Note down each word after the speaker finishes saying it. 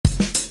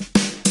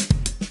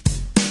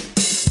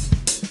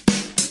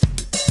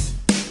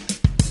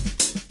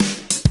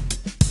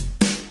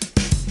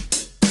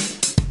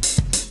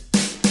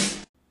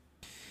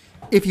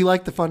If you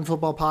like the Fun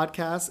Football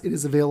Podcast, it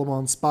is available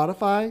on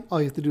Spotify. All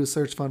you have to do is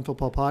search Fun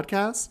Football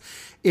Podcast.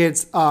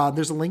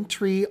 There's a link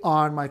tree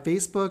on my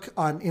Facebook,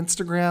 on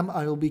Instagram.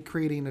 I will be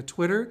creating a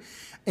Twitter,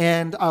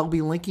 and I'll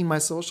be linking my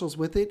socials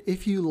with it.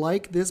 If you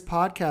like this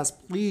podcast,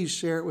 please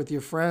share it with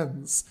your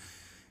friends.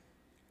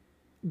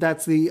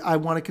 I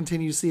want to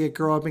continue to see it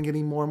grow up and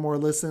getting more and more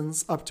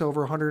listens, up to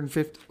over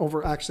 150,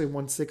 over actually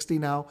 160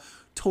 now,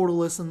 total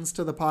listens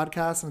to the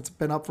podcast, and it's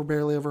been up for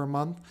barely over a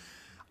month.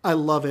 I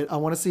love it. I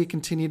want to see it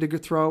continue to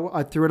throw.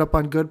 I threw it up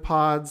on Good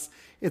Pods.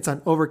 It's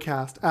on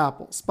Overcast,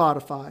 Apple,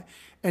 Spotify,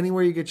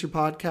 anywhere you get your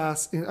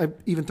podcasts. I've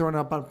even thrown it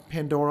up on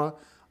Pandora,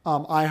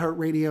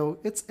 iHeartRadio.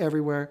 It's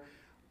everywhere.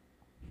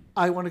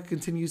 I want to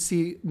continue to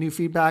see new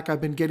feedback.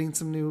 I've been getting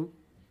some new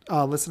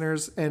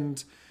listeners,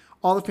 and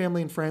all the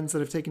family and friends that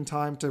have taken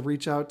time to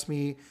reach out to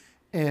me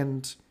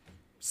and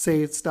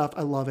say stuff.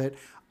 I love it.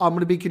 I'm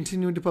going to be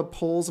continuing to put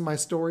polls in my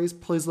stories.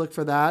 Please look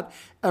for that.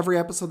 Every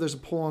episode, there's a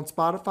poll on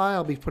Spotify.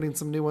 I'll be putting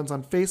some new ones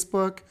on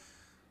Facebook.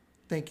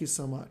 Thank you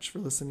so much for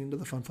listening to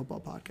the Fun Football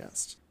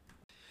Podcast.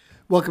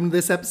 Welcome to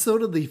this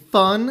episode of the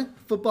Fun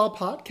Football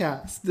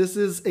Podcast. This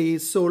is a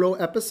solo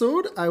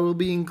episode. I will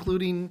be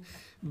including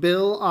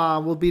Bill.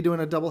 We'll be doing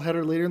a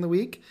doubleheader later in the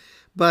week.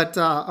 But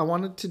I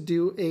wanted to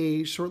do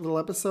a short little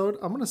episode.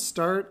 I'm going to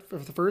start for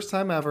the first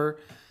time ever.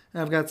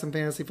 And I've got some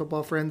fantasy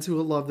football friends who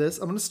will love this.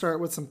 I'm going to start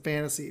with some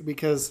fantasy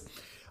because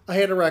I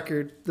had a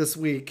record this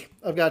week.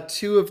 I've got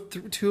two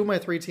of my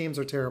three teams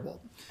are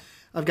terrible.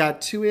 I've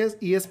got two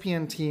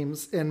ESPN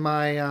teams, and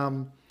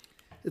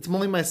it's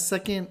only my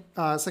second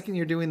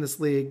year doing this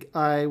league.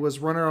 I was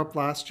runner-up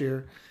last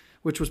year,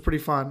 which was pretty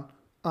fun.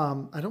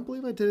 I don't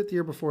believe I did it the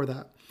year before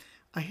that.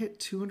 I hit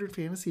 200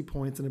 fantasy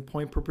points in a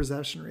point per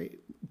possession rate,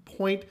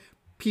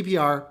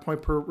 PPR,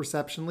 point per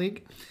reception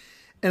league.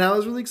 And I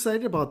was really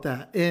excited about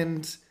that.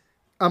 And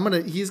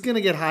he's going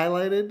to get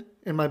highlighted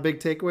in my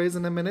big takeaways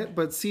in a minute.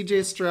 But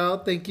CJ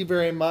Stroud, thank you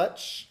very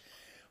much.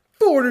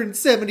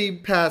 470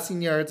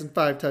 passing yards and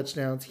 5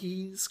 touchdowns.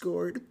 He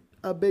scored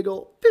a big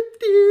old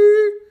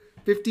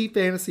 50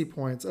 fantasy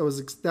points. That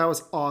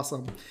was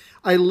awesome.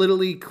 I'm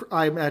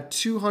at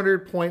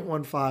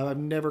 200.15. I've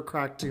never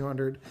cracked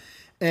 200.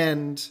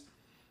 And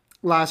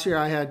last year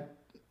I had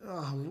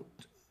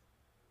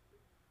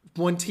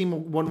one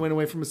team, one win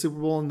away from a Super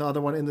Bowl, and the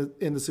other one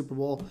in the Super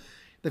Bowl,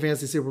 the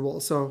fantasy Super Bowl.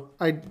 So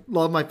I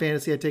love my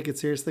fantasy. I take it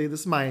seriously.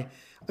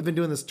 I've been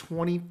doing this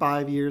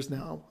 25 years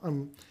now.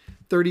 I'm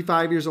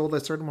 35 years old. I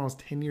started when I was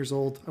 10 years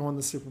old. I won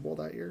the Super Bowl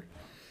that year.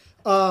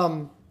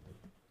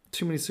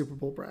 Too many Super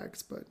Bowl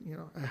brags, but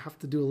I have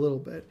to do a little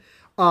bit.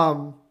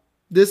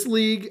 This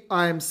league,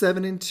 I'm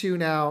 7-2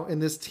 now,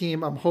 and this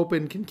team I'm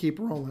hoping can keep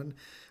rolling.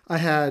 I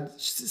had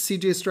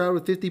CJ Stroud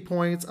with 50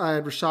 points. I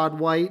had Rachaad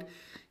White,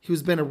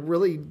 who's been a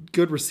really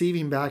good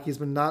receiving back. He's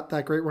been not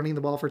that great running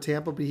the ball for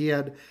Tampa, but he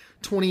had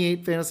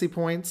 28 fantasy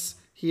points.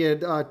 He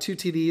had 2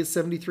 TDs,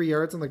 73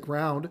 yards on the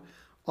ground.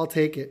 I'll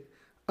take it.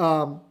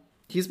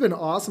 He's been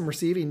awesome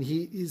receiving.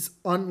 He's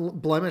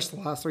unblemished the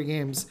last 3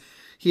 games.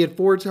 He had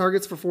 4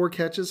 targets for 4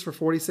 catches for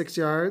 46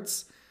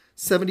 yards,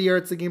 70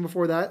 yards the game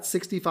before that,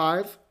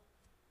 65.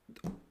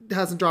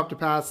 Hasn't dropped a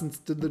pass since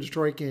the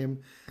Detroit game.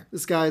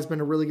 This guy has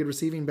been a really good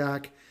receiving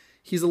back.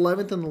 He's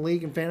 11th in the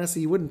league in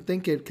fantasy. You wouldn't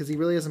think it because he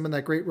really hasn't been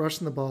that great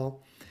rushing the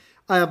ball.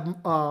 I have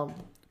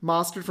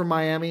Mostert from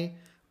Miami.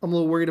 I'm a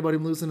little worried about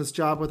him losing his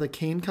job with a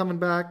Kane coming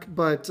back,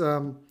 but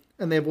and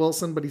they have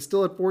Wilson, but he's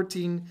still at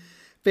 14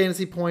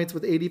 fantasy points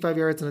with 85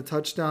 yards and a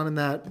touchdown in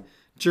that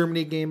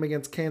Germany game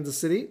against Kansas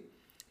City.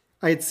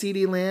 I had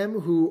CeeDee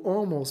Lamb, who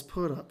almost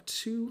put up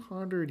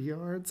 200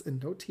 yards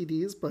and no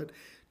TDs, but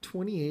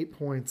 28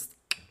 points.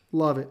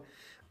 Love it.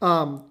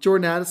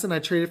 Jordan Addison, I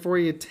traded for.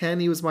 He had 10.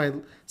 He was my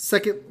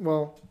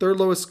third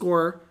lowest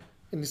scorer,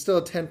 and he still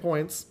had 10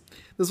 points.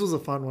 This was a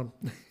fun one.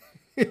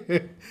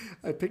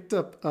 I picked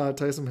up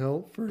Taysom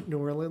Hill for New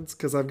Orleans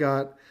because I've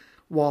got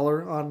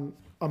Waller on.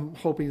 I'm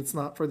hoping it's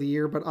not for the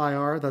year, but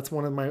IR. That's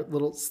one of my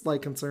little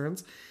slight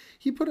concerns.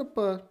 He put up,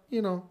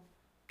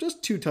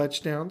 just 2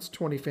 touchdowns,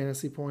 20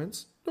 fantasy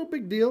points. No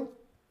big deal.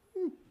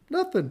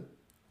 Nothing.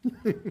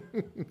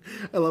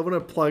 I love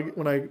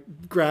when I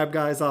grab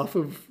guys off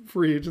of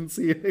free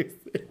agency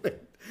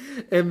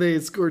and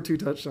they score 2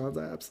 touchdowns.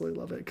 I absolutely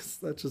love it because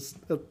that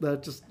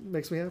just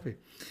makes me happy.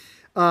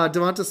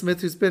 Devonta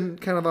Smith, who's been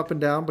kind of up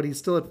and down, but he's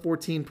still at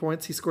 14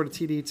 points. He scored a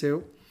TD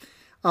too.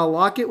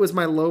 Lockett was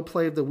my low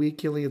play of the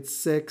week. He only had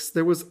 6.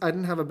 I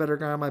didn't have a better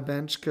guy on my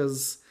bench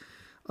because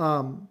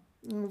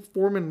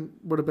Foreman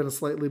would have been a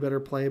slightly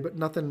better play, but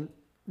nothing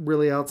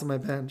really else on my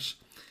bench.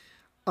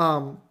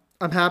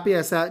 I'm happy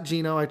I sat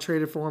Geno. I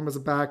traded for him as a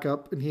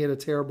backup, and he had a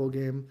terrible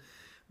game.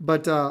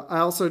 But I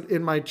also,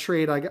 in my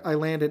trade, I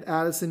landed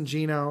Addison,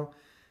 Geno.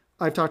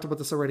 I've talked about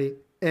this already.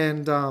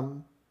 And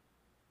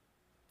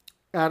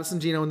Addison,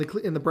 Geno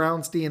in the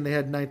Browns D, and they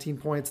had 19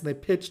 points, and they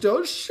pitched a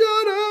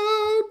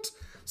shutout.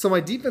 So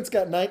my defense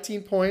got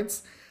 19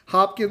 points.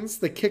 Hopkins,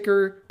 the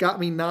kicker, got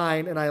me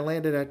 9, and I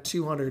landed at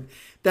 200.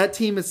 That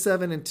team is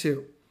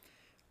 7-2.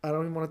 I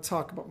don't even want to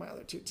talk about my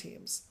other 2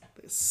 teams.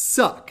 They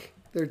suck.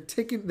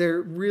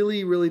 They're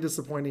really, really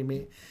disappointing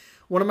me.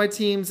 One of my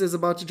teams is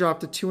about to drop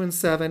to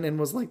 2-7 and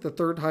was like the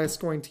third highest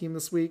scoring team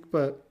this week,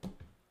 but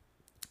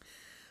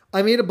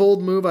I made a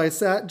bold move. I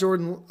sat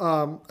Jordan.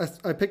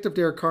 I picked up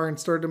Derek Carr and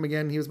started him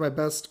again. He was my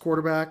best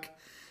quarterback.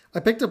 I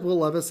picked up Will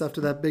Levis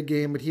after that big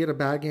game, but he had a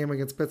bad game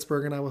against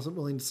Pittsburgh, and I wasn't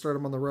willing to start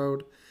him on the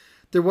road.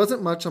 There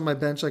wasn't much on my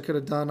bench I could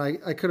have done.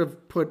 I could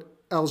have put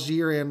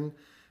Algier in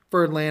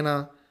for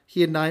Atlanta.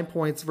 He had 9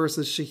 points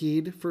versus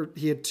Shaheed.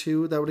 He had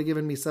 2. That would have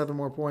given me 7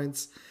 more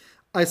points.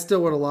 I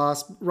still would have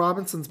lost.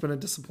 Robinson's been a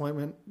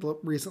disappointment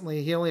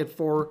recently. He only had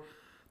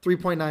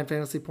 3.9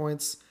 fantasy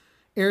points.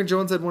 Aaron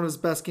Jones had one of his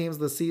best games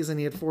of the season.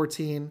 He had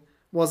 14.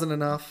 Wasn't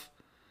enough.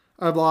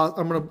 I'm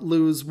going to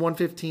lose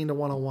 115 to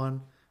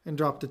 101 and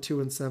drop to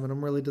 2-7.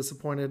 I'm really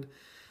disappointed.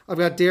 I've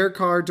got Derek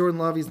Carr, Jordan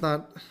Love. He's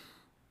not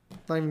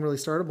even really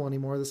startable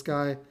anymore. This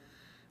guy,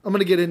 I'm going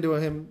to get into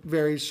him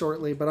very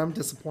shortly, but I'm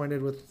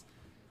disappointed with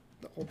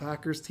the whole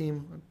Packers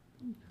team.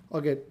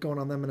 I'll get going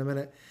on them in a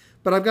minute.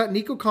 But I've got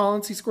Nico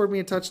Collins. He scored me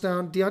a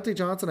touchdown. Deontay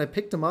Johnson, I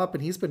picked him up,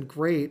 and he's been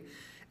great.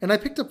 And I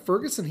picked up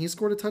Ferguson. He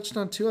scored a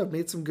touchdown, too. I've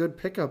made some good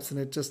pickups, and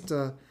it just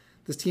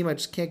this team, I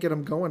just can't get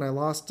them going. I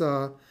lost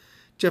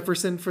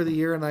Jefferson for the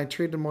year, and I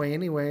traded him away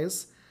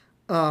anyways.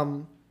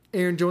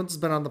 Aaron Jones has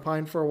been on the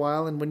pine for a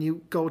while, and when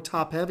you go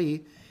top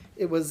heavy,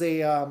 it was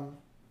a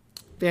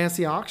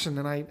fantasy auction,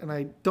 and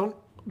I don't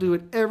do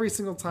it every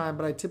single time,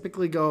 but I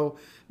typically go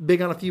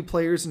big on a few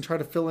players and try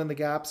to fill in the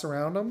gaps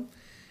around them.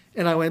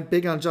 And I went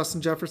big on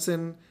Justin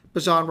Jefferson,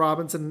 Bijan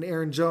Robinson, and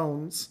Aaron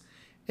Jones.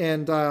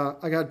 And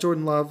I got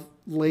Jordan Love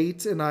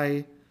late, and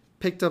I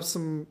picked up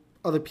some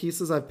other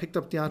pieces. I picked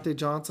up Deontay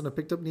Johnson. I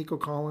picked up Nico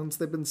Collins.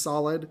 They've been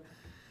solid.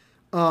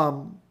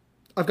 I've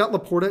got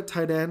Laporta at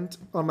tight end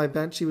on my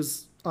bench. He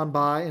was on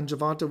bye, and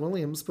Javonte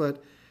Williams,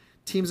 but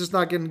team's just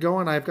not getting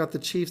going. I've got the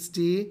Chiefs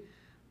D.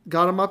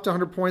 Got him up to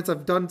 100 points.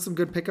 I've done some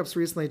good pickups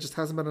recently. It just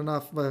hasn't been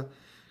enough. The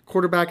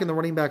quarterback and the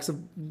running backs have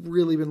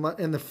really been,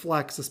 and the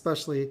flex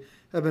especially,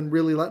 have been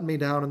really letting me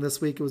down. And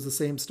this week it was the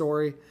same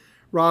story.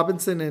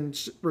 Robinson and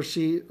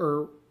Rashid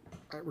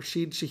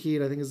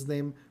Shaheed, I think is his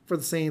name, for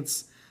the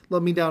Saints,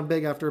 let me down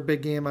big after a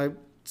big game. I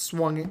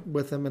swung it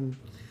with him and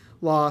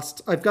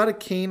lost. I've got a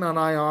Kane on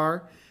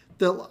IR.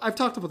 I've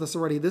talked about this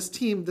already.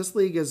 This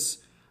league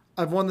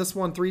I've won this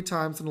one 3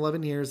 times in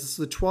 11 years. This is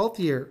the 12th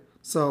year.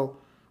 So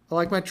I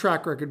like my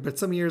track record, but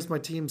some years my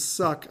teams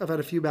suck. I've had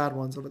a few bad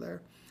ones over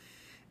there.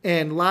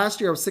 And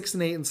last year I was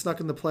 6-8 and snuck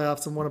in the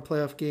playoffs and won a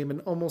playoff game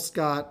and almost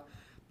got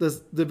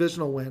the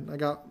divisional win.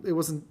 It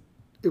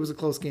was a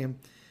close game.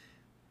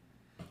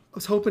 I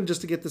was hoping just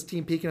to get this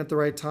team peaking at the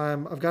right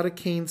time. I've got a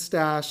Kane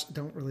stash.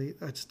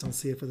 I just don't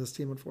see it for this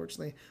team,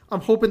 unfortunately.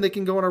 I'm hoping they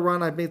can go on a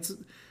run. I've made,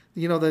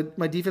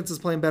 my defense is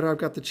playing better. I've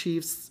got the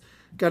Chiefs,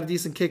 got a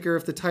decent kicker.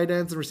 If the tight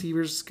ends and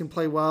receivers can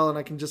play well and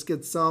I can just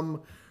get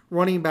some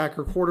running back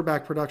or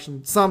quarterback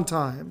production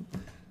sometime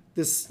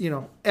this,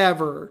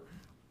 ever.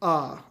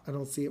 I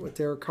don't see it with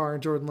Derek Carr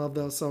and Jordan Love,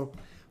 though. So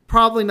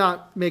probably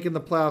not making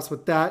the playoffs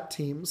with that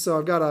team. So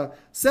I've got a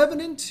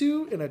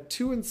 7-2 and a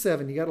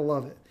 2-7. You got to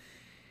love it.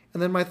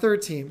 And then my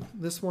third team,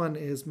 this one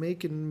is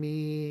making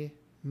me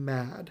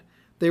mad.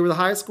 They were the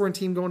highest scoring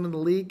team going in the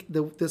league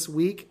this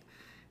week,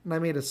 and I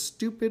made a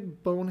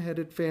stupid,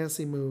 boneheaded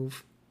fantasy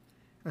move.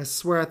 I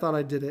swear I thought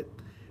I did it.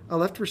 I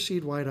left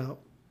Rashid White out.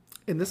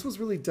 And this was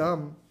really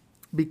dumb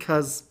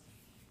because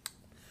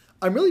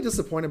I'm really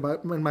disappointed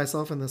in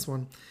myself in this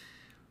one.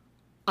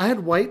 I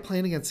had White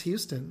playing against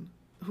Houston,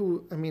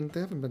 who, they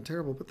haven't been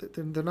terrible, but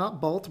they're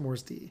not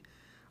Baltimore's D.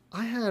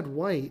 I had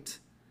White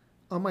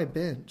on my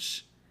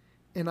bench,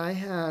 and I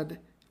had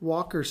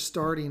Walker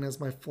starting as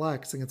my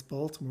flex against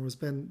Baltimore, who's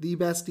been the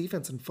best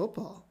defense in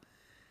football.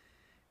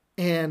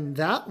 And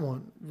that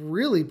one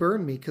really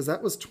burned me because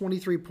that was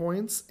 23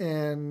 points,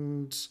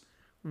 and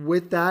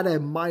with that, I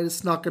might have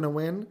snuck in a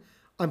win.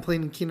 I'm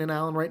playing Keenan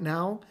Allen right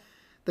now.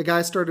 The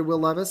guy started Will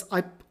Levis.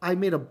 I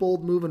made a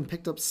bold move and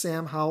picked up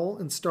Sam Howell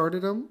and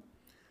started him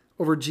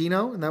over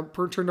Geno, and that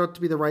turned out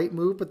to be the right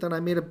move, but then I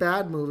made a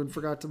bad move and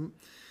forgot to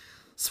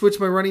switch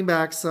my running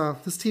backs.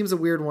 This team's a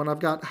weird one. I've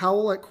got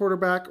Howell at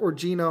quarterback or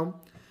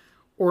Geno,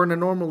 or in a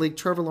normal league,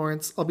 Trevor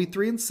Lawrence. I'll be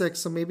 3-6,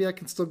 so maybe I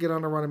can still get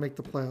on a run and make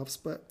the playoffs,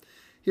 but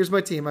here's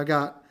my team. I've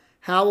got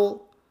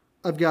Howell,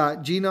 I've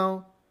got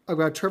Geno, I've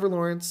got Trevor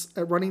Lawrence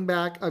at running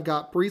back. I've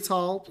got Breece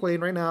Hall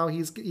playing right now.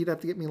 He'd have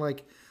to get me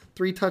like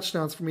 3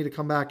 touchdowns for me to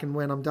come back and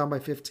win. I'm down by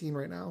 15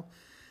 right now.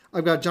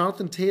 I've got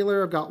Jonathan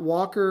Taylor. I've got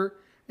Walker.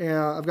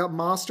 I've got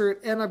Mostert.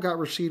 And I've got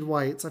Rashid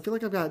White. So I feel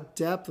like I've got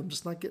depth. I'm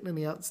just not getting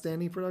any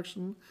outstanding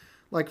production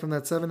like from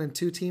that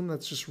 7-2 team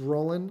that's just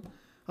rolling.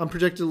 I'm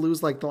projected to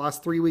lose like the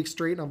last 3 weeks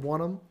straight, and I've won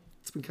them.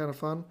 It's been kind of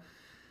fun.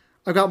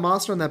 I've got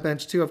Mostert on that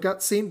bench too. I've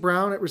got St.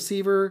 Brown at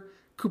receiver.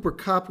 Cooper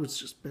Kupp, who's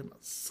just been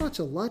such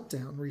a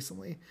letdown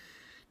recently.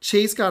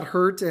 Chase got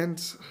hurt,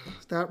 and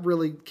that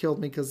really killed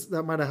me because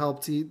that might have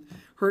helped. He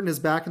hurting his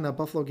back in that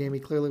Buffalo game. He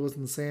clearly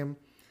wasn't the same.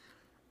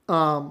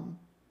 I've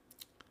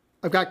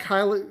got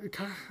Kyle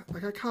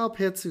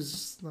Pitts, who's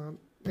just not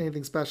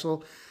anything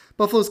special.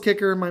 Buffalo's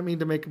kicker might need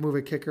to make a move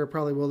at kicker.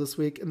 Probably will this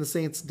week. And the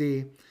Saints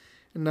D.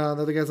 And the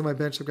other guys on my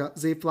bench, I've got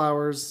Zay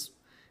Flowers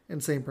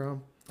and St.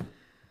 Brown.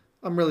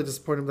 I'm really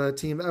disappointed by that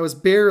team. It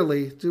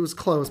was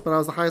close, but I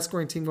was the highest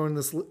scoring team going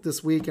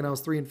this week, and I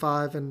was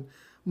 3-5, and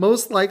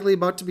most likely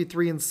about to be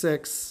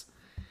 3-6.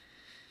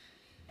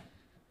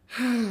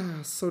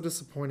 So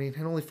disappointing,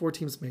 and only 4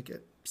 teams make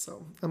it.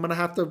 So I'm gonna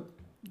have to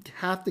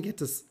get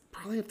to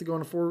probably have to go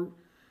on a 4.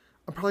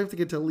 I'll probably have to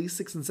get to at least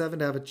 6 and 7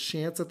 to have a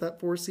chance at that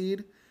 4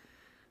 seed.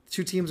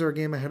 2 teams are a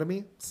game ahead of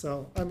me,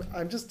 so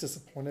I'm just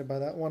disappointed by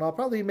that one. I'll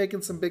probably be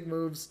making some big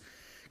moves.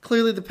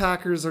 Clearly, the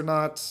Packers are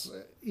not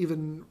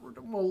even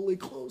remotely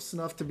close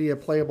enough to be a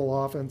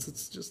playable offense.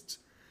 It's just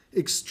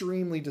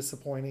extremely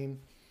disappointing.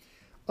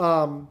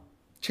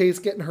 Chase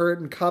getting hurt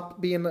and Kupp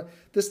being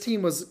this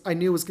team I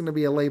knew was going to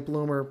be a late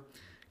bloomer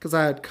because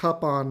I had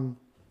Kupp on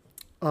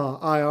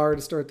IR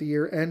to start the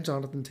year and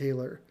Jonathan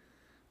Taylor.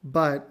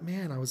 But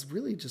man, I was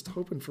really just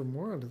hoping for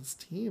more out of this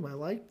team. I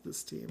liked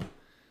this team.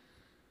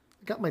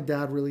 I got my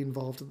dad really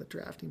involved in the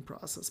drafting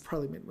process.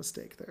 Probably made a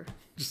mistake there.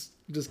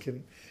 Just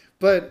kidding.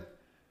 But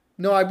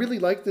no, I really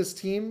like this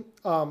team.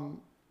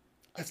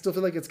 I still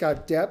feel like it's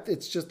got depth.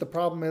 It's just the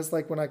problem is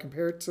like when I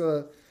compare it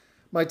to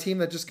my team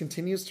that just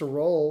continues to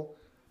roll.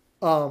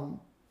 The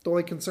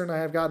only concern I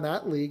have got in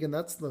that league, and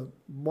that's the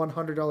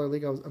 $100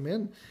 league I'm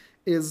in,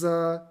 is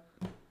I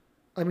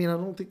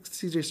don't think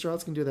CJ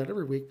Stroud's can do that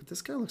every week, but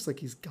this guy looks like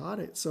he's got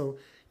it. So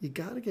you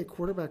got to get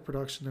quarterback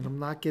production, and I'm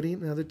not getting it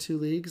in the other 2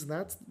 leagues, and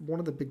that's one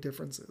of the big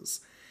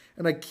differences.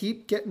 And I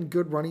keep getting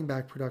good running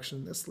back production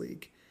in this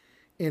league,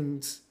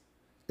 and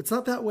it's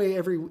not that way in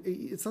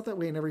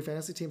every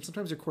fantasy team.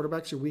 Sometimes your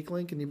quarterback's your weak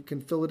link, and you can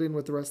fill it in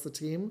with the rest of the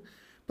team.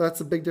 But that's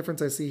the big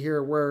difference I see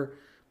here, where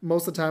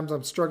most of the times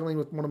I'm struggling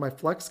with one of my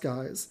flex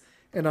guys,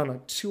 and on a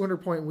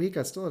 200-point week,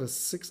 I still had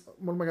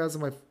one of my guys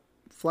in my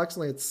flex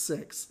only had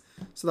 6.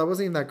 So that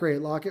wasn't even that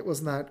great. Lockett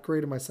wasn't that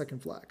great in my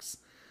second flex.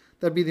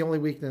 That'd be the only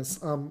weakness.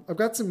 I've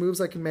got some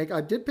moves I can make. I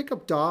did pick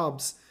up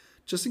Dobbs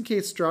just in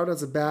case Stroud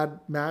has a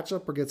bad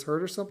matchup or gets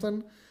hurt or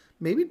something.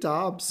 Maybe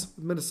Dobbs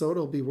with Minnesota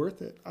will be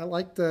worth it. I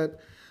like that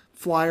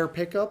flyer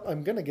pickup.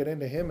 I'm going to get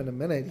into him in a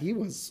minute. He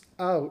was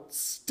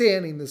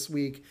outstanding this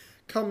week.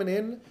 Coming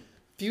in a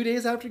few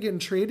days after getting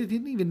traded, he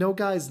didn't even know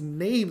guys'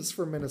 names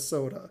for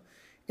Minnesota.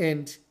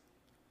 And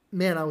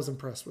man, I was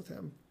impressed with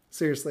him.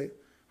 Seriously.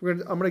 I'm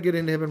going to get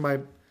into him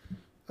in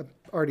I'm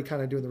already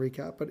kind of doing the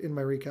recap, but in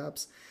my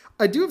recaps.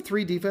 I do have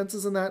 3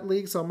 defenses in that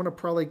league, so I'm going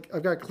to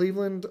I've got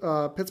Cleveland,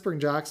 Pittsburgh,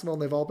 and Jacksonville,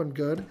 and they've all been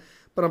good,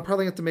 but I'm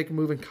probably going to have to make a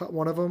move and cut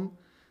one of them,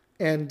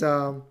 and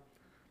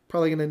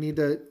probably going to need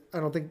to, I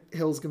don't think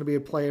Hill's going to be a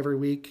play every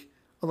week,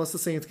 unless the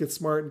Saints get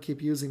smart and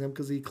keep using him,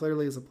 because he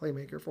clearly is a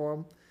playmaker for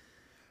them.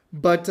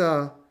 But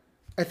I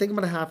think I'm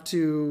going to have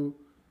to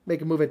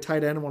make a move at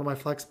tight end in one of my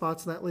flex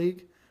spots in that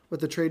league with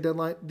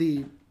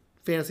the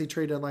fantasy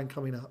trade deadline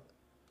coming up.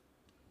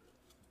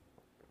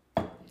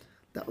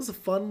 That was a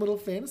fun little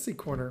fantasy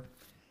corner.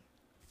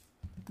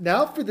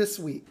 Now for this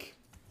week.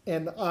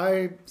 And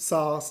I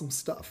saw some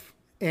stuff.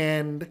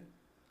 And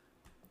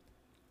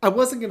I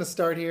wasn't going to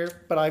start here,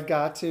 but I've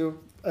got to.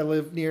 I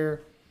live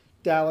near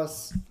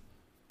Dallas.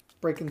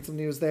 Breaking some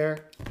news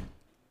there.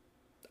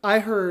 I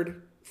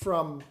heard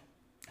from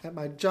at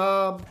my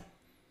job.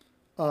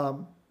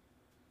 I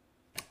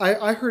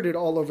heard it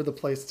all over the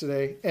place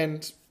today.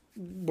 And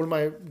one of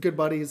my good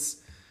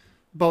buddies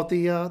about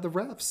the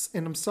refs,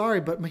 and I'm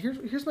sorry, but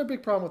here's my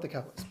big problem with the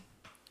Cowboys.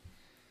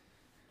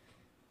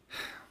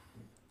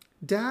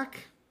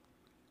 Dak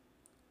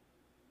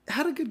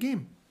had a good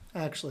game,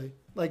 actually.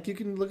 Like you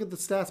can look at the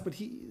stats, but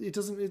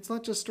it's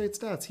not just straight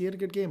stats. He had a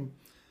good game.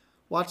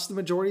 Watched the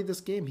majority of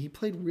this game. He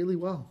played really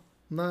well.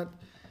 I'm not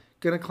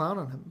gonna clown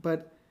on him,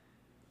 but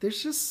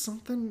there's just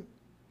something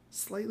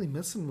slightly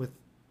missing with.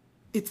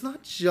 It's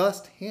not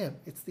just him.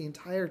 It's the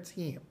entire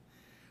team.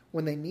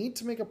 When they need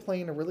to make a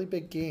play in a really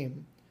big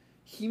game,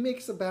 he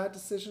makes a bad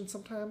decision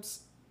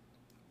sometimes,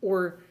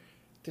 or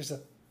there's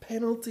a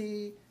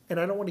penalty, and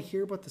I don't want to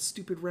hear about the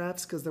stupid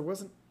refs because there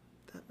wasn't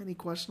that many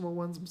questionable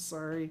ones. I'm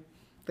sorry.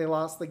 They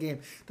lost the game.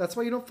 That's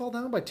why you don't fall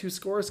down by 2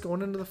 scores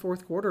going into the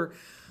fourth quarter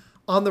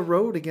on the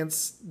road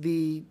against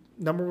the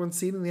number 1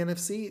 seed in the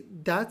NFC.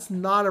 That's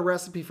not a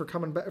recipe for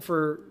coming back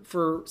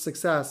for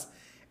success.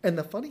 And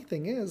the funny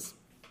thing is,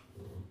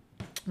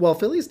 well,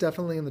 Philly's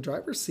definitely in the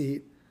driver's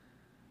seat.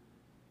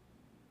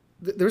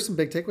 There's some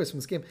big takeaways from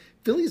this game.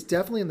 Philly's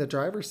definitely in the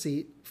driver's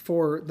seat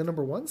for the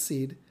number 1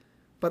 seed,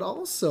 but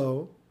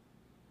also,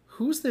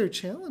 who's their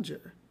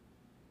challenger?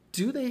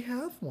 Do they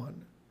have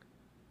one?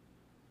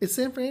 Is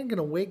San Fran going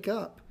to wake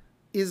up?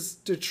 Is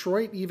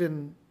Detroit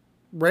even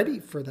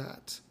ready for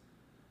that?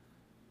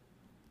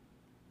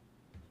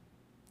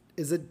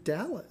 Is it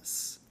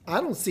Dallas? I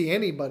don't see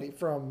anybody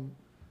from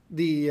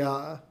the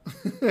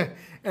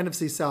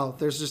NFC South.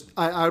 There's just,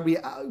 I would be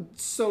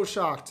so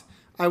shocked.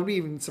 I would be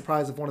even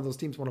surprised if one of those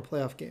teams won a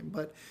playoff game,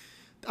 but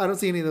I don't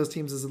see any of those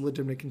teams as a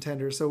legitimate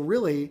contender. So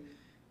really,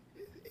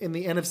 in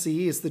the NFC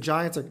East, the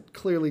Giants are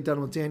clearly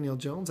done with Daniel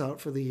Jones out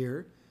for the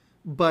year.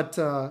 But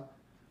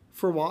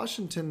for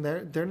Washington,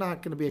 they're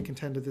not going to be a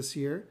contender this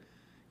year.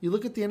 You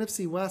look at the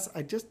NFC West,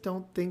 I just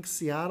don't think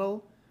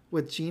Seattle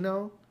with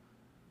Geno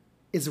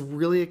is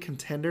really a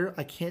contender,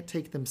 I can't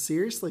take them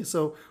seriously.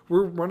 So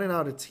we're running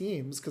out of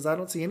teams because I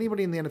don't see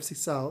anybody in the NFC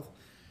South.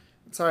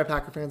 Sorry,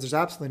 Packer fans, there's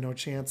absolutely no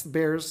chance. The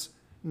Bears,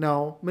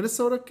 no.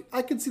 Minnesota,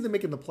 I can see them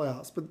making the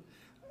playoffs, but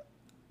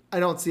I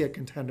don't see a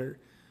contender.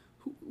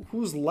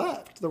 Who's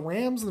left? The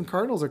Rams and the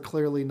Cardinals are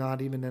clearly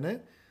not even in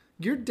it.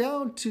 You're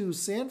down to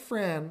San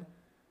Fran,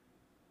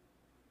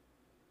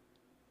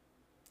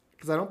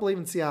 because I don't believe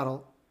in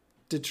Seattle,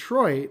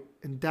 Detroit,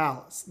 and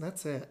Dallas, and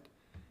that's it.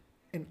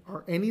 And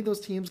are any of those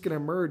teams going to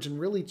emerge and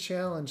really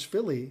challenge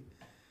Philly?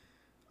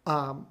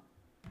 I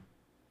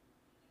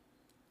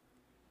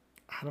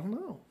don't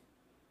know.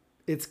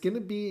 It's going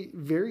to be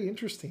very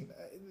interesting.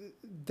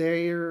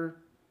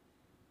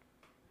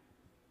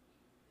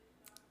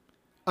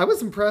 I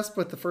was impressed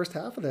with the first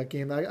half of that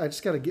game. I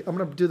just got to I'm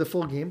going to do the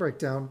full game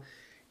breakdown.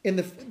 In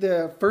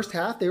the first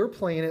half, they were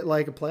playing it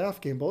like a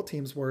playoff game. Both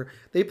teams were.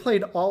 They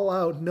played all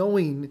out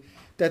knowing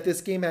that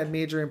this game had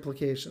major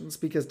implications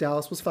because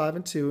Dallas was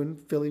 5-2 and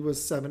Philly was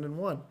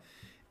 7-1.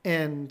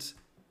 And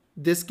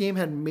this game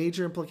had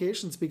major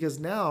implications because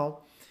now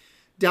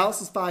Dallas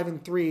is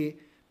 5-3,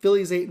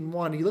 Philly's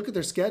 8-1. You look at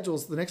their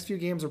schedules, the next few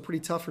games are pretty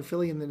tough for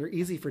Philly and they're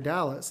easy for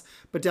Dallas.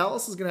 But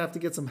Dallas is going to have to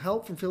get some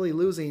help from Philly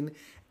losing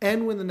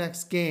and win the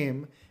next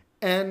game.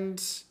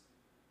 And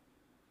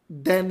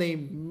then they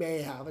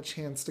may have a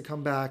chance to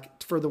come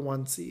back for the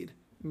 1 seed.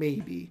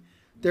 Maybe.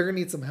 They're going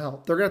to need some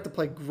help. They're going to have to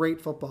play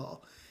great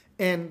football.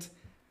 And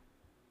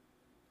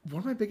one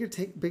of my biggest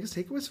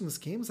takeaways from this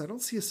game is I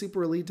don't see a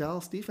super elite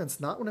Dallas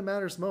defense, not when it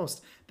matters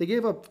most. They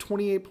gave up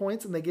 28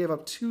 points and they gave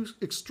up 2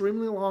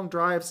 extremely long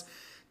drives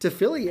to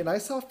Philly. And I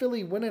saw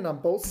Philly winning on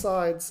both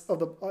sides of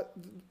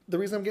the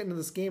reason I'm getting to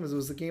this game is it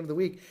was the game of the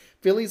week.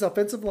 Philly's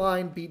offensive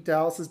line beat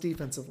Dallas's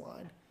defensive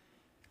line.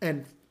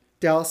 And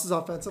Dallas's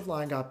offensive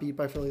line got beat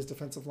by Philly's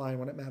defensive line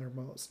when it mattered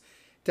most.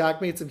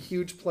 Dak made some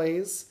huge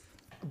plays,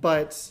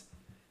 but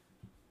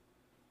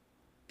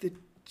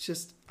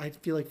I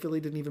feel like Philly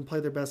didn't even play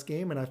their best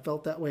game, and I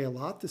felt that way a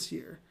lot this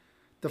year.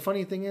 The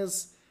funny thing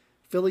is,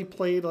 Philly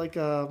played like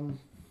we're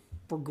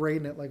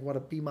grading it like a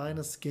B-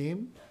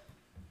 game.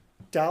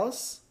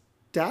 Dallas,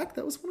 Dak,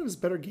 that was one of his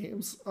better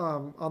games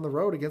on the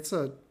road against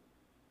their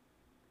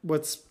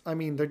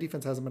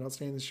defense hasn't been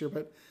outstanding this year,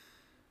 but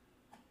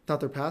not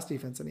their pass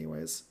defense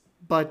anyways.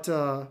 But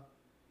I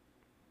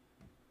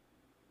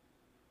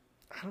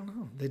don't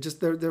know.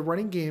 Their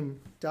running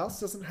game, Dallas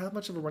doesn't have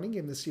much of a running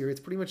game this year.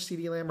 It's pretty much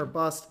CeeDee Lamb or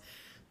bust.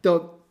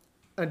 Though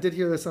I did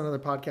hear this on another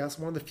podcast.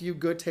 One of the few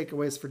good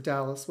takeaways for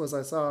Dallas was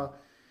I saw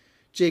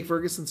Jake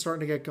Ferguson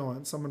starting to get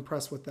going. So I'm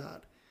impressed with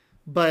that.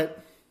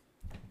 But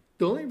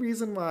the only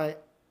reason why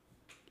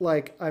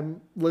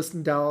I'm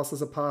listing Dallas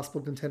as a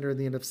possible contender in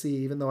the NFC,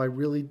 even though I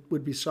really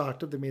would be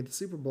shocked if they made the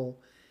Super Bowl,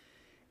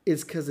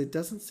 is because it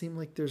doesn't seem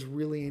like there's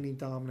really any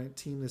dominant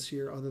team this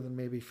year other than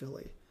maybe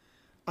Philly.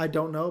 I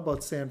don't know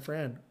about San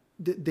Fran.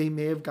 They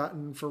may have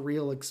gotten for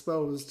real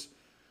exposed,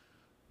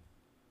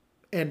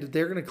 and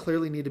they're going to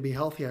clearly need to be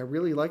healthy. I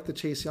really like the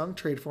Chase Young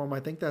trade for him. I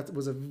think that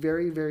was a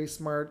very, very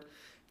smart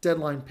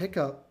deadline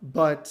pickup.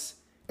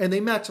 And they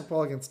match up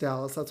well against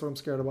Dallas. That's what I'm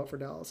scared about for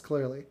Dallas,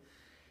 clearly.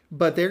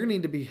 But they're going to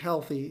need to be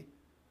healthy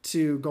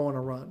to go on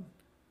a run.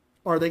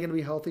 Are they going to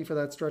be healthy for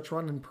that stretch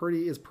run? And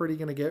is Purdy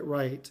going to get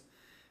right?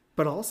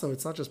 But also,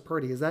 it's not just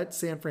Purdy. Is that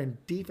San Fran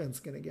defense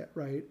going to get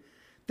right?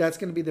 That's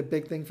going to be the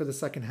big thing for the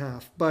second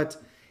half. But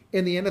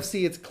in the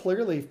NFC, it's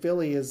clearly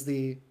Philly is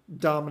the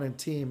dominant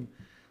team.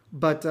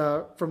 But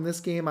from this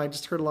game, I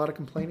just heard a lot of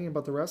complaining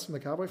about the rest from the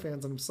Cowboy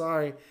fans. And I'm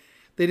sorry.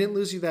 They didn't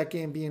lose you that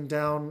game being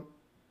down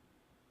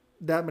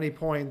that many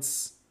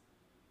points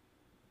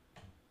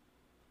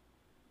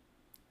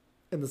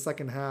in the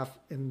second half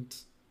and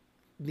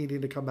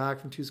needing to come back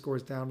from 2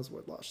 scores down is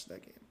what lost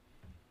that game.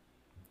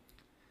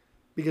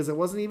 Because it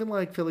wasn't even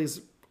like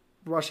Philly's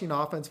rushing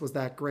offense was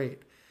that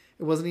great.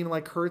 It wasn't even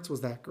like Hurts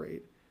was that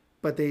great.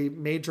 But they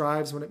made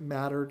drives when it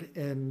mattered,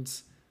 and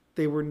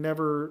they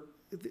were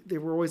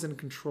always in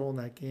control in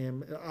that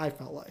game, I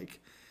felt like.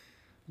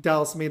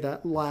 Dallas made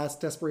that last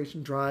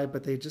desperation drive,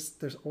 but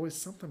there's always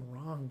something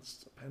wrong.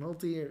 Just a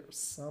penalty or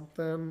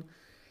something.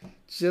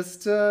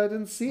 Just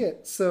didn't see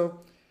it. So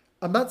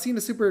I'm not seeing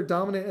a super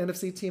dominant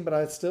NFC team, but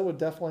I still would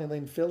definitely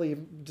lean Philly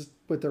just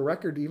with their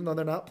record, even though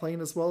they're not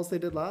playing as well as they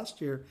did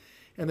last year.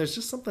 And there's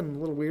just something a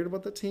little weird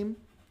about the team.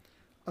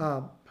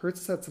 Hurts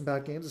has had some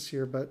bad games this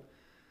year, but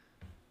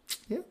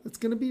yeah, it's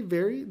going to be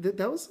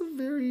that was a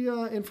very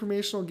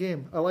informational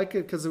game. I like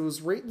it because it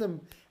was rating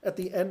them at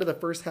the end of the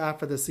first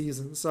half of the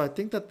season. So I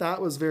think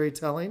that was very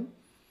telling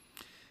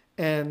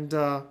and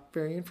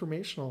very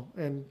informational,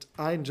 and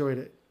I enjoyed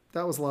it.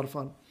 That was a lot of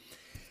fun.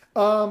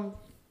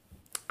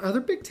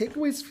 Other big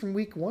takeaways from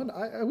week 1.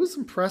 I was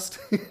impressed.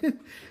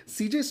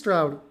 CJ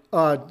Stroud,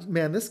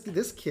 man,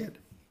 this kid,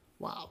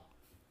 wow.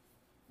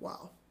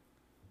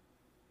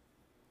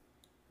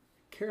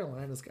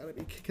 Carolina's got to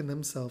be kicking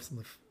themselves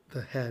in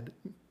the head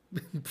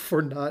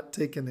for not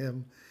taking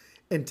him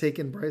and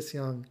taking Bryce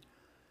Young.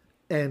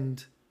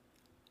 And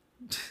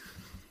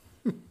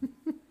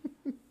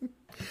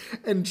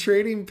and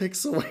trading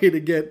picks away to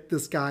get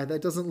this guy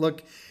that doesn't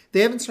look.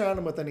 They haven't surrounded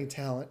him with any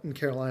talent in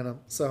Carolina.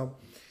 So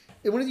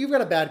when you've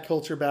got a bad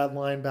culture, bad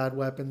line, bad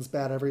weapons,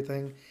 bad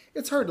everything,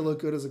 it's hard to look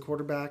good as a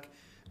quarterback.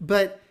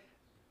 But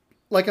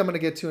like I'm going to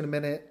get to in a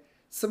minute,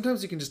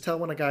 sometimes you can just tell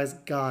when a guy's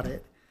got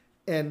it.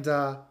 And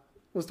I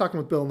was talking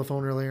with Bill on the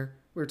phone earlier.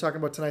 We were talking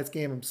about tonight's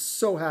game. I'm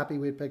so happy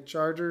we picked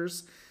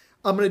Chargers.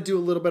 I'm going to do a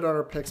little bit on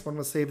our picks, but I'm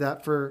going to save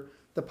that for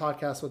the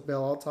podcast with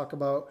Bill. I'll talk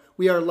about,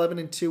 we are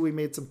 11-2. We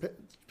made some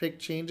pick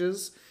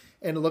changes,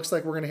 and it looks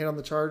like we're going to hit on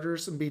the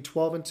Chargers and be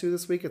 12-2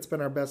 this week. It's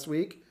been our best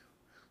week.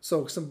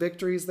 So some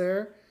victories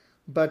there.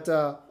 But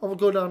I'll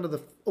go down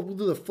to we'll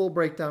do the full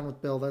breakdown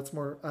with Bill. That's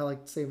more, I like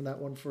saving that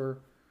one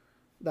for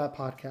that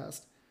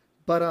podcast.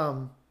 But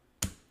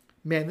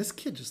man, this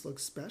kid just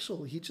looks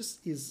special. He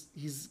just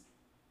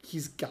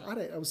he's got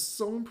it. I was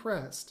so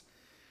impressed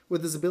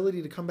with his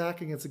ability to come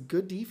back against a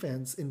good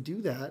defense and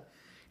do that.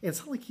 And it's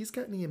not like he's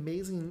got any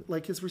amazing,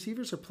 like his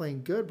receivers are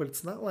playing good, but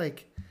it's not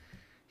like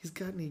he's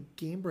got any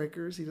game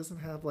breakers. He doesn't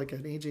have like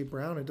an A.J.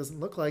 Brown. It doesn't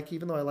look like,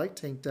 even though I like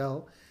Tank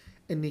Dell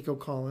and Nico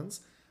Collins.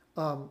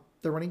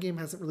 The running game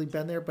hasn't really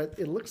been there, but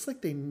it looks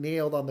like they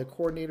nailed on the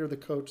coordinator, the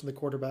coach, and the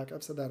quarterback.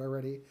 I've said that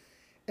already.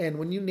 And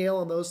when you nail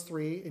on those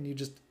three and you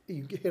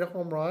hit a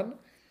home run,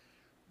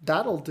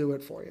 that'll do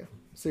it for you.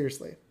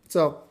 Seriously.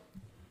 So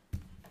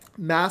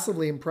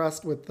massively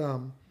impressed with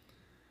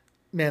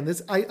man,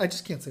 this I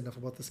just can't say enough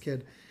about this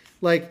kid.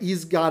 Like,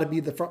 he's got to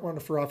be the front runner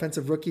for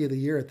offensive rookie of the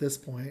year at this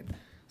point.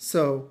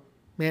 So,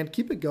 man,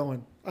 keep it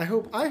going. I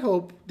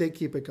hope they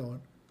keep it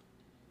going.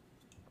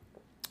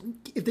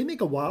 If they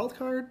make a wild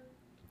card,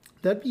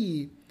 that'd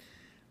be,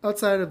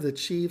 outside of the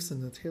Chiefs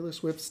and the Taylor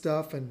Swift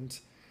stuff and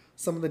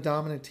some of the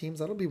dominant teams,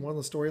 that'll be one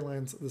of the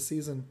storylines of the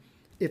season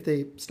if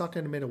they snuck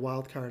in and made a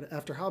wild card.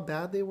 After how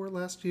bad they were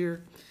last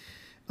year,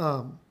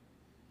 for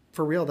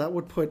real, that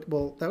would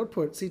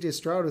put C.J.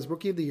 Stroud as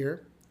Rookie of the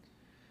Year.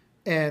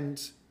 And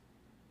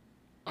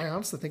I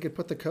honestly think it'd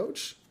put the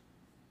coach.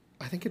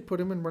 I think it'd put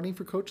him in running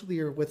for Coach of the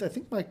Year with, I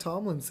think, Mike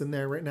Tomlin's in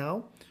there right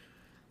now.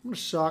 I'm going to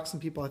shock some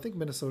people. I think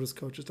Minnesota's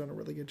coach has done a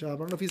really good job. I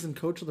don't know if he's in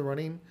Coach of the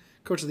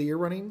Year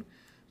running,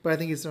 but I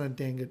think he's done a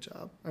dang good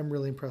job. I'm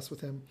really impressed with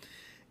him.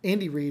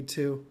 Andy Reid,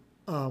 too.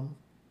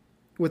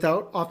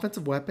 Without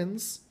offensive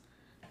weapons,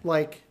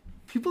 like,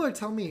 people are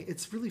telling me,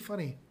 it's really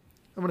funny.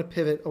 I'm going to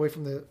pivot away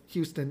from the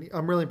Houston.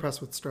 I'm really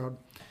impressed with Stroud.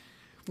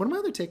 One of my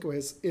other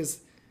takeaways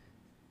is,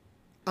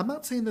 I'm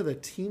not saying they're the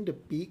team to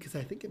beat, because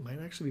I think it might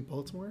actually be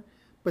Baltimore,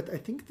 but I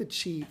think the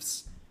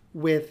Chiefs,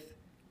 with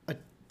a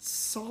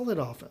solid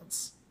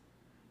offense,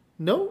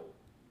 no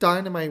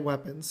dynamite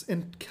weapons,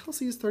 and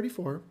Kelsey is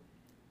 34.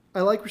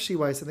 I like Rashee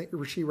Rice. I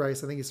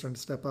think he's starting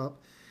to step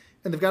up,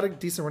 and they've got a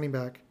decent running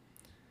back.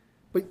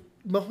 But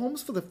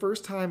Mahomes, for the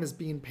first time, is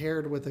being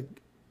paired with a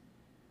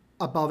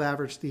above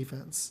average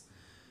defense.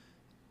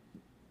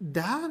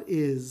 That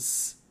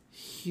is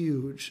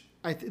huge.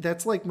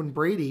 That's like when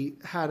Brady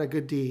had a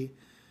good D.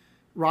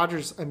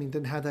 Rodgers,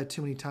 didn't have that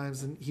too many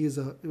times, and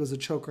it was a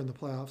choker in the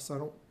playoffs.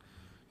 So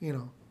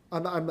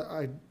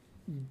I'm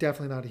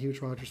definitely not a huge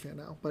Rodgers fan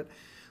now, but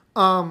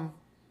I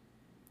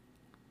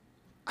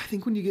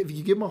think when you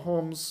give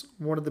Mahomes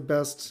one of the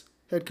best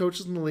head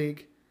coaches in the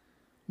league,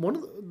 one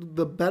of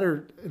the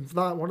better, if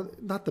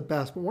not the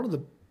best, but one of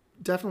the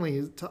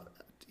definitely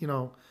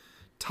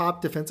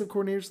top defensive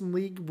coordinators in the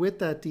league with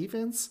that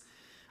defense,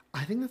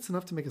 I think that's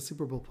enough to make a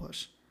Super Bowl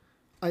push.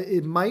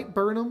 It might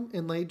burn them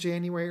in late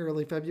January,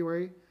 early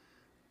February.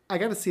 I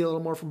got to see a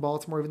little more from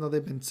Baltimore, even though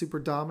they've been super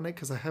dominant,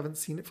 because I haven't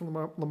seen it from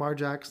Lamar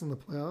Jackson in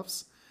the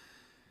playoffs.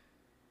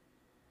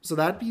 So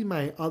that'd be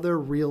my other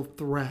real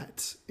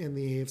threat in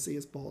the AFC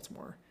is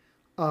Baltimore.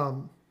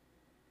 And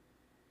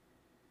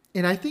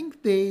I think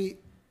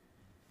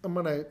I'm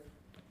going to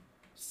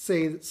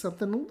say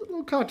something a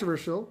little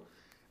controversial.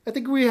 I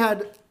think we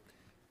had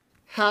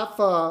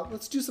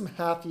let's do some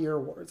half-year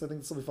awards. I think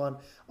this will be fun.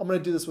 I'm going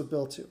to do this with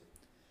Bill, too.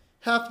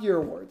 Half-year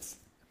awards.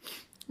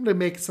 I'm going to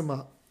make some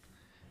up.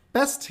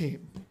 Best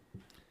team.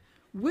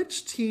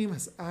 Which team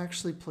has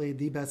actually played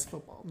the best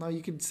football? Now,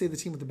 you could say the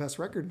team with the best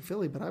record in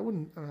Philly, but I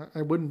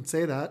wouldn't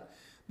say that.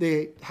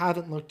 They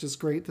haven't looked as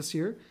great this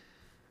year.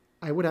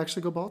 I would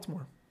actually go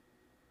Baltimore.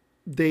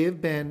 They have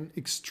been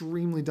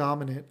extremely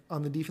dominant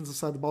on the defensive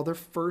side of the ball. They're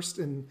first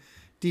in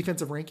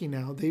defensive ranking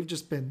now. They've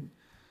just been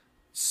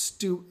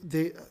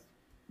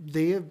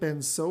they have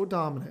been so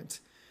dominant.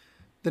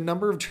 The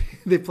number of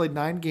they've played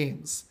 9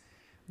 games.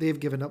 They've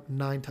given up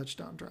 9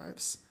 touchdown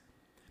drives.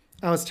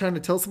 I was trying to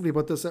tell somebody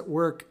about this at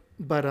work,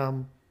 but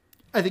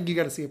I think you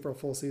got to see it for a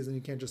full season.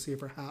 You can't just see it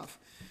for half.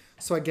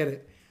 So I get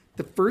it.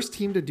 The first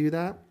team to do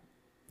that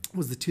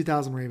was the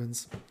 2000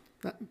 Ravens.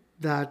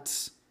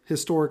 That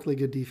historically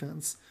good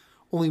defense.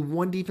 Only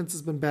one defense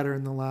has been better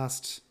in the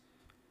last,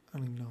 I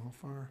don't even know how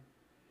far.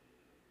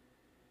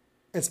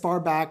 As far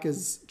back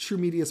as True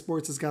Media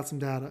Sports has got some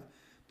data.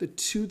 The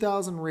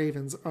 2000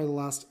 Ravens are the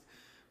last.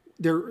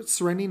 they're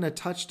surrendering a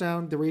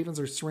touchdown. The Ravens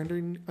are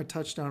surrendering a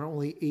touchdown on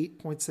only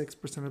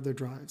 8.6% of their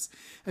drives.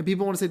 And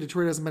people want to say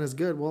Detroit hasn't been as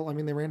good. Well, I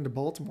mean, they ran into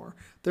Baltimore.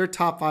 They're a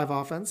top 5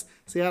 offense.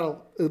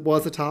 Seattle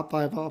was a top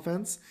 5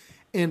 offense,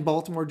 and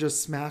Baltimore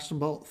just smashed them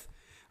both.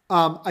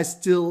 I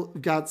still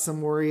got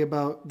some worry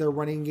about their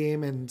running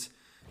game, and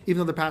even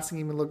though the passing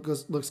game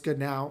looks good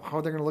now, how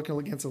they're going to look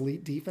against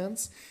elite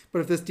defense. But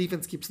if this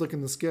defense keeps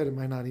looking this good, it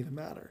might not even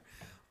matter.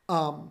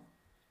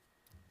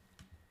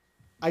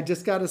 I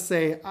just got to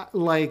say,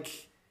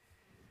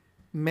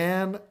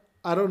 man,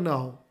 I don't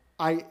know.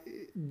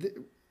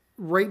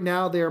 Right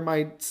now, they're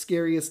my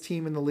scariest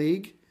team in the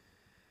league.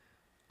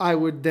 I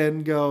would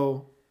then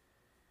go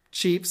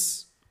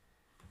Chiefs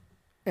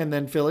and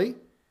then Philly.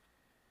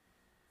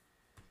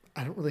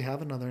 I don't really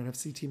have another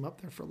NFC team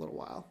up there for a little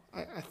while.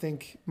 I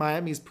think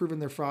Miami's proven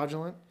they're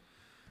fraudulent.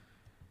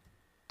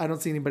 I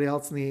don't see anybody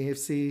else in the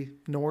AFC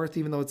North,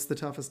 even though it's the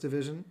toughest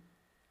division.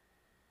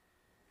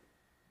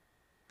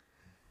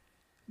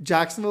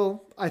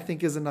 Jacksonville, I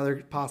think, is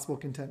another possible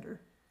contender.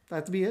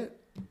 That'd be it.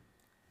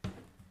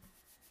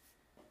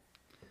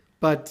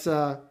 But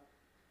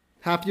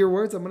half your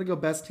words, I'm going to go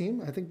best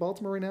team. I think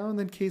Baltimore right now, and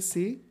then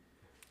KC,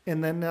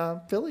 and then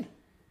Philly.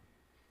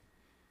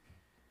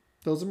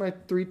 Those are my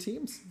 3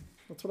 teams.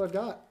 That's what I've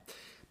got.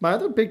 My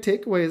other big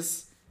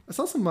takeaways, I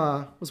saw some,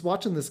 was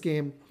watching this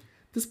game.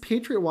 This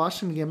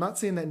Patriot-Washington game, I'm not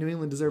saying that New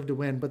England deserved to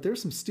win, but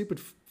there's some stupid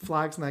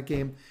flags in that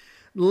game.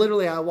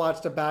 Literally, I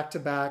watched a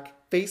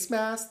back-to-back face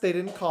mask. They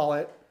didn't call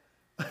it.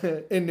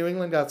 And New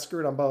England got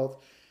screwed on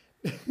both.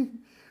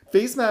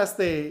 Face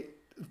mask,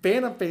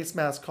 phantom face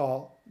mask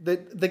call.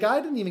 The guy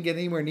didn't even get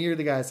anywhere near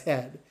the guy's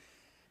head.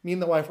 Me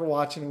and the wife were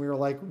watching, and we were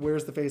like,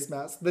 where's the face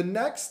mask? The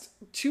next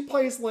 2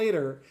 plays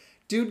later,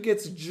 dude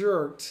gets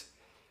jerked.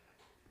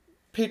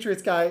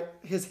 Patriots guy,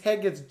 his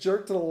head gets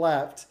jerked to the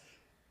left.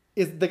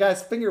 The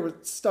guy's finger was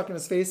stuck in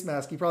his face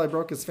mask. He probably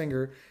broke his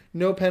finger.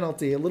 No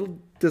penalty. A little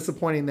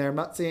disappointing there. I'm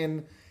not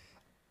saying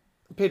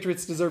the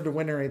Patriots deserve to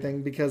win or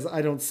anything because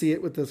I don't see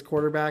it with this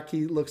quarterback. He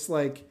kind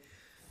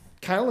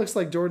of looks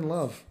like Jordan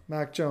Love,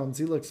 Mac Jones.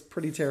 He looks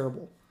pretty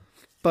terrible.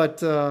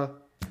 But,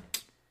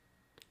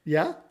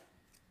 yeah.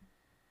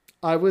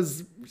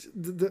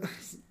 The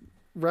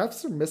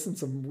refs are missing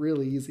some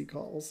really easy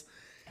calls.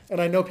 And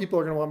I know people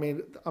are going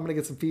to I'm going to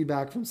get some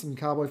feedback from some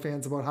Cowboy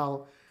fans about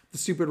how the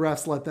stupid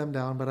refs let them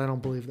down, but I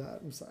don't believe that.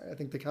 I'm sorry. I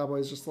think the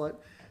Cowboys just let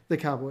the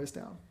Cowboys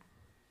down.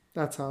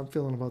 That's how I'm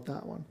feeling about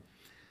that one.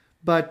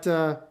 But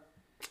I'm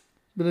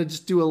going to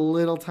just do a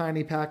little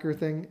tiny Packer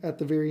thing at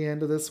the very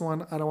end of this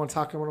one. I don't want to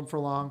talk about them for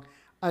long.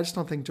 I just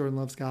don't think Jordan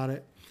Love's got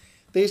it.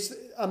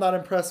 I'm not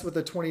impressed with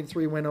the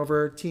 23 win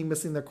over a team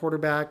missing their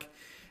quarterback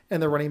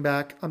and their running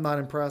back. I'm not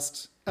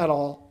impressed at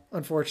all,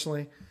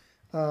 unfortunately.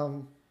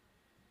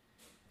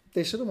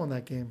 They should have won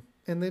that game.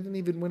 And they didn't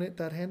even win it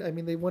that hand. I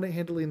mean, they won it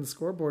handily in the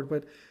scoreboard,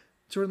 but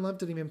Jordan Love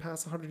didn't even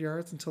pass 100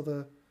 yards until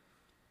the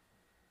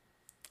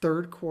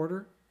 3rd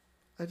quarter.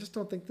 I just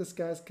don't think this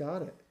guy's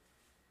got it.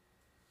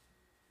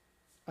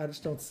 I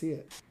just don't see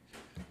it.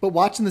 But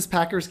watching this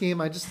Packers game,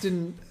 I just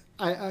didn't.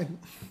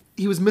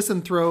 He was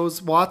missing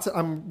throws. Watson,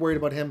 I'm worried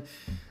about him.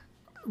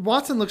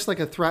 Watson looks like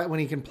a threat when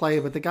he can play,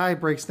 but the guy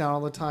breaks down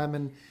all the time,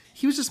 and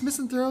he was just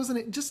missing throws, and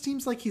it just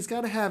seems like he's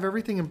got to have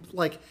everything in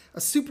like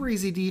a super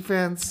easy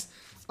defense,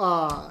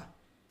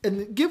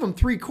 and give him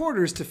 3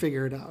 quarters to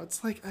figure it out.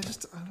 It's like I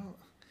don't.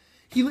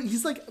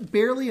 He's like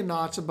barely a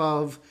notch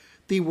above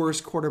the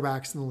worst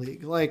quarterbacks in the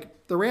league,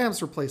 like the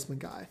Rams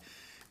replacement guy,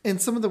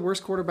 and some of the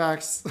worst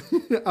quarterbacks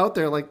out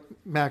there, like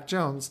Mac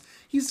Jones.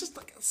 He's just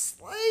like a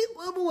slight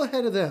level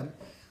ahead of them.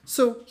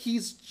 So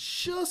he's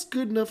just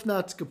good enough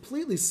not to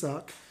completely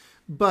suck,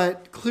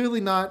 but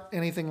clearly not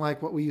anything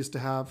like what we used to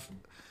have.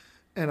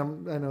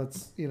 And I know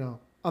it's,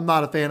 I'm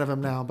not a fan of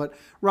him now, but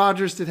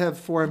Rodgers did have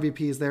 4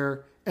 MVPs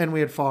there, and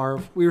we had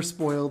Favre. We were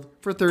spoiled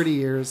for 30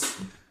 years.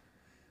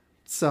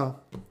 So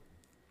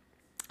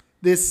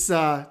this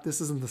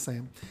isn't the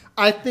same.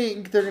 I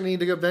think they're going to need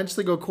to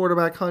eventually go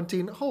quarterback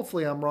hunting.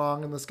 Hopefully I'm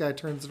wrong and this guy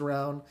turns it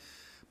around,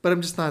 but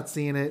I'm just not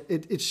seeing it.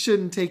 It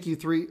shouldn't take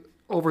you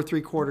over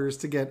 3 quarters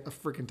to get a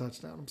freaking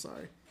touchdown. I'm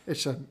sorry. It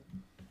shouldn't.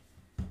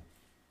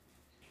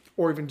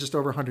 Or even just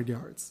over 100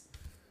 yards.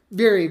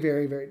 Very,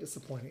 very, very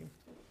disappointing.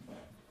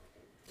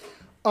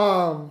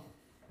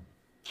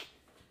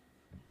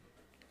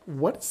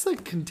 What's the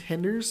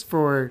contenders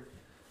on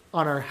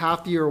our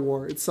half year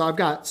awards? So I've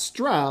got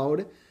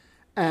Stroud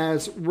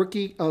as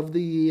rookie of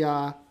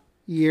the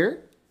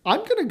year. I'm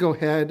going to go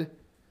ahead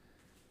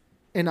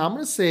and I'm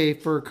going to say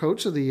for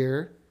coach of the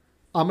year,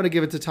 I'm going to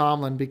give it to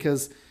Tomlin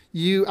because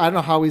I don't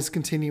know how he's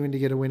continuing to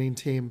get a winning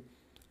team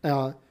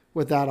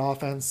with that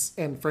offense.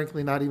 And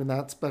frankly, not even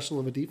that special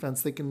of a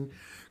defense. They can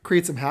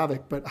create some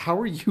havoc, but how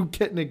are you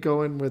getting it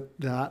going with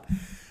that?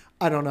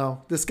 I don't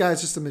know. This guy's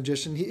just a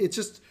magician. It's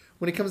just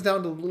when it comes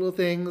down to little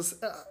things,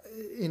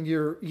 and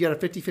you got a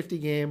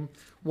 50-50 game,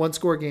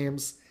 1-score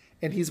games,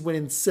 and he's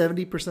winning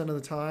 70% of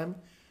the time.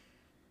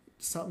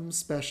 Something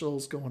special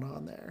is going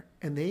on there,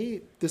 and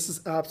this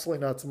is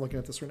absolutely nuts. I'm looking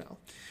at this right now.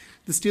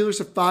 The Steelers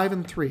are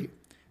 5-3.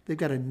 they've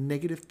got a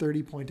negative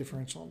 30-point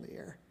differential in the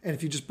year. And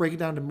if you just break it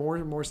down to more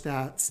and more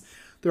stats,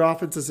 their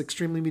offense is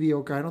extremely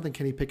mediocre. I don't think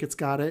Kenny Pickett's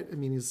got it. I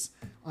mean,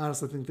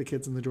 honestly, I think the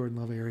kid's in the Jordan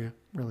Love area.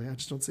 Really, I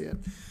just don't see it.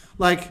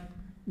 Like,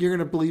 you're going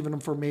to believe in him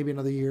for maybe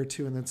another year or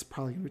two, and then it's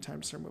probably going to be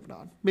time to start moving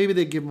on. Maybe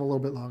they give him a little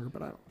bit longer,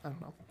 but I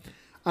don't know.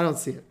 I don't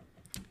see it.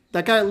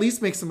 That guy at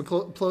least makes some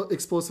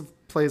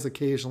explosive plays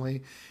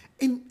occasionally.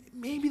 And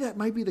maybe that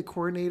might be the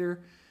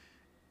coordinator.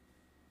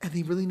 And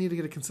they really need to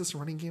get a consistent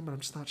running game, but I'm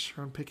just not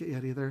sure on Pickett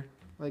yet either.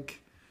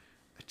 Like,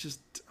 I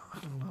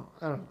don't know.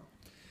 I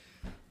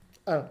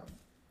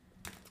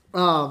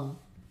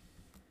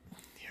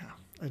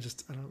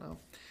don't know.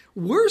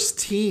 Worst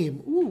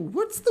team. Ooh,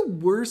 what's the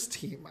worst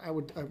team?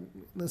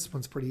 This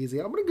one's pretty easy.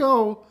 I'm going to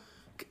go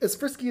as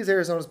frisky as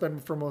Arizona's been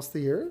for most of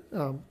the year,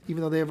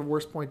 even though they have a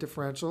worse point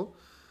differential.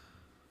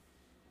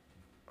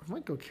 I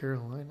might go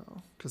Carolina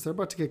because they're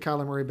about to get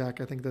Kyler Murray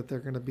back. I think that they're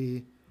going to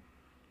be.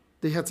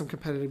 They had some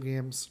competitive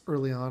games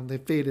early on. They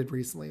faded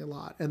recently a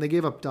lot, and they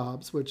gave up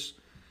Dobbs, which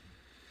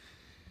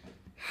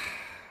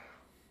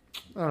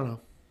I don't know.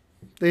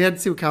 They had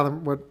to see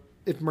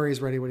if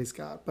Murray's ready, what he's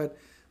got. But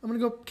I'm going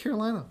to go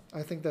Carolina.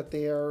 I think that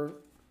they are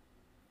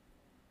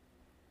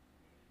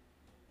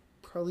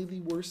probably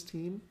the worst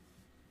team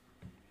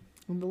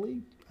in the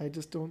league. I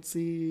just don't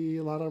see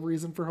a lot of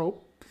reason for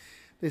hope.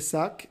 They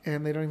suck,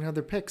 and they don't even have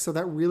their pick, so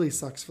that really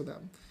sucks for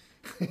them.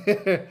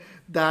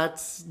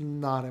 That's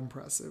not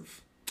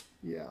impressive.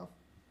 Yeah.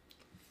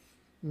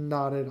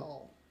 Not at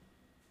all.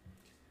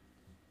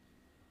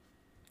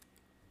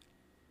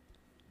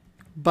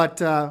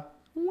 But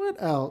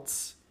what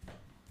else?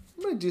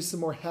 I'm going to do some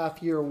more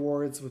half-year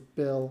awards with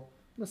Bill.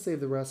 I'm going to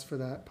save the rest for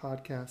that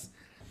podcast.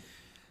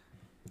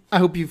 I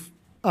hope you've,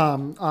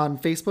 on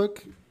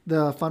Facebook,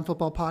 the Fun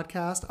Football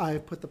Podcast, I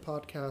put the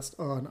podcast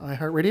on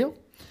iHeartRadio,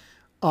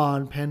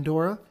 on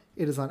Pandora.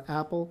 It is on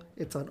Apple.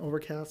 It's on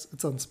Overcast.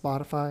 It's on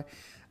Spotify.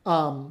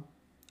 I'm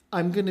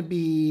going to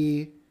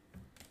be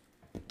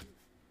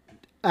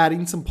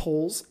adding some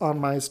polls on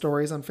my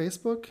stories on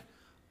Facebook.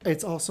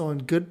 It's also on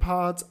Good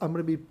Pods. I'm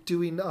going to be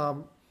doing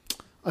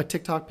a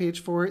TikTok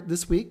page for it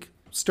this week,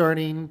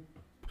 starting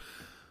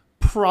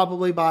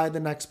probably by the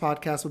next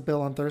podcast with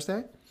Bill on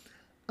Thursday.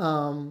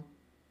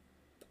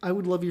 I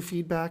would love your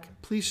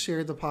feedback. Please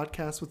share the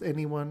podcast with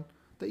anyone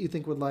that you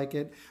think would like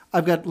it.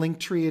 I've got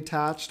Linktree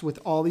attached with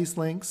all these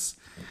links.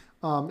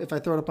 If I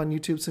throw it up on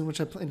YouTube soon,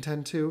 which I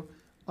intend to,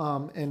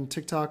 and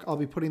TikTok, I'll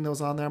be putting those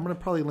on there. I'm going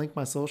to probably link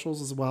my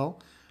socials as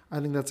well. I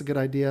think that's a good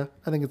idea.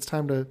 I think it's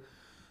time to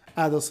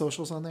add those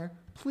socials on there.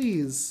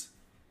 Please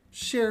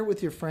share it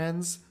with your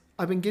friends.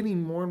 I've been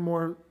getting more and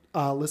more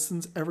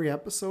listens every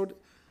episode,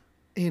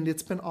 and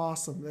it's been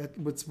awesome.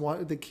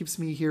 That keeps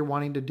me here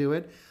wanting to do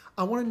it.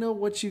 I want to know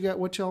what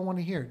y'all want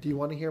to hear. Do you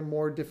want to hear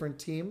more different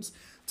teams?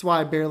 That's why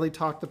I barely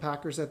talked the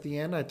Packers at the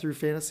end. I threw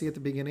fantasy at the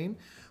beginning.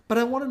 But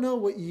I want to know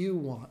what you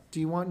want.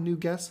 Do you want new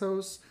guest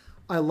hosts?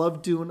 I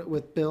love doing it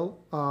with Bill.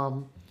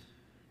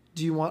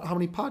 Do you want how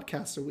many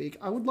podcasts a week?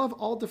 I would love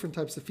all different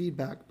types of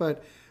feedback.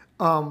 But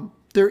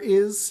there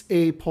is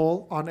a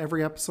poll on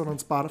every episode on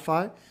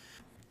Spotify.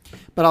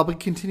 But I'll be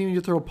continuing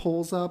to throw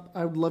polls up.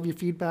 I would love your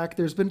feedback.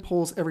 There's been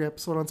polls every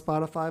episode on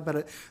Spotify,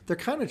 but they're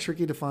kind of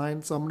tricky to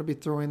find, so I'm going to be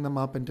throwing them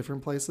up in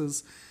different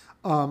places.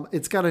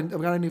 I've got a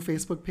new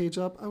Facebook page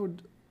up.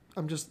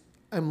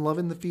 I'm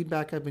loving the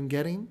feedback I've been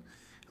getting.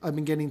 I've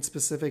been getting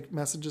specific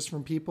messages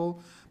from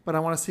people, but I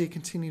want to see it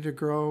continue to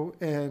grow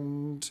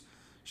and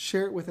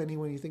share it with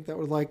anyone you think that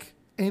would like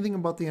anything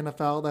about the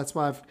NFL. That's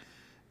why I've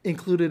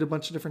included a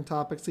bunch of different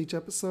topics each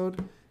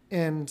episode.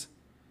 And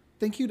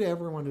thank you to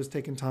everyone who's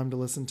taken time to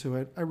listen to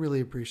it. I really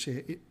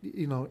appreciate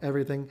it,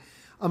 everything.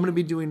 I'm going to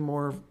be doing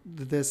more of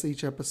this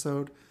each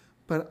episode,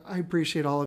 but I appreciate all of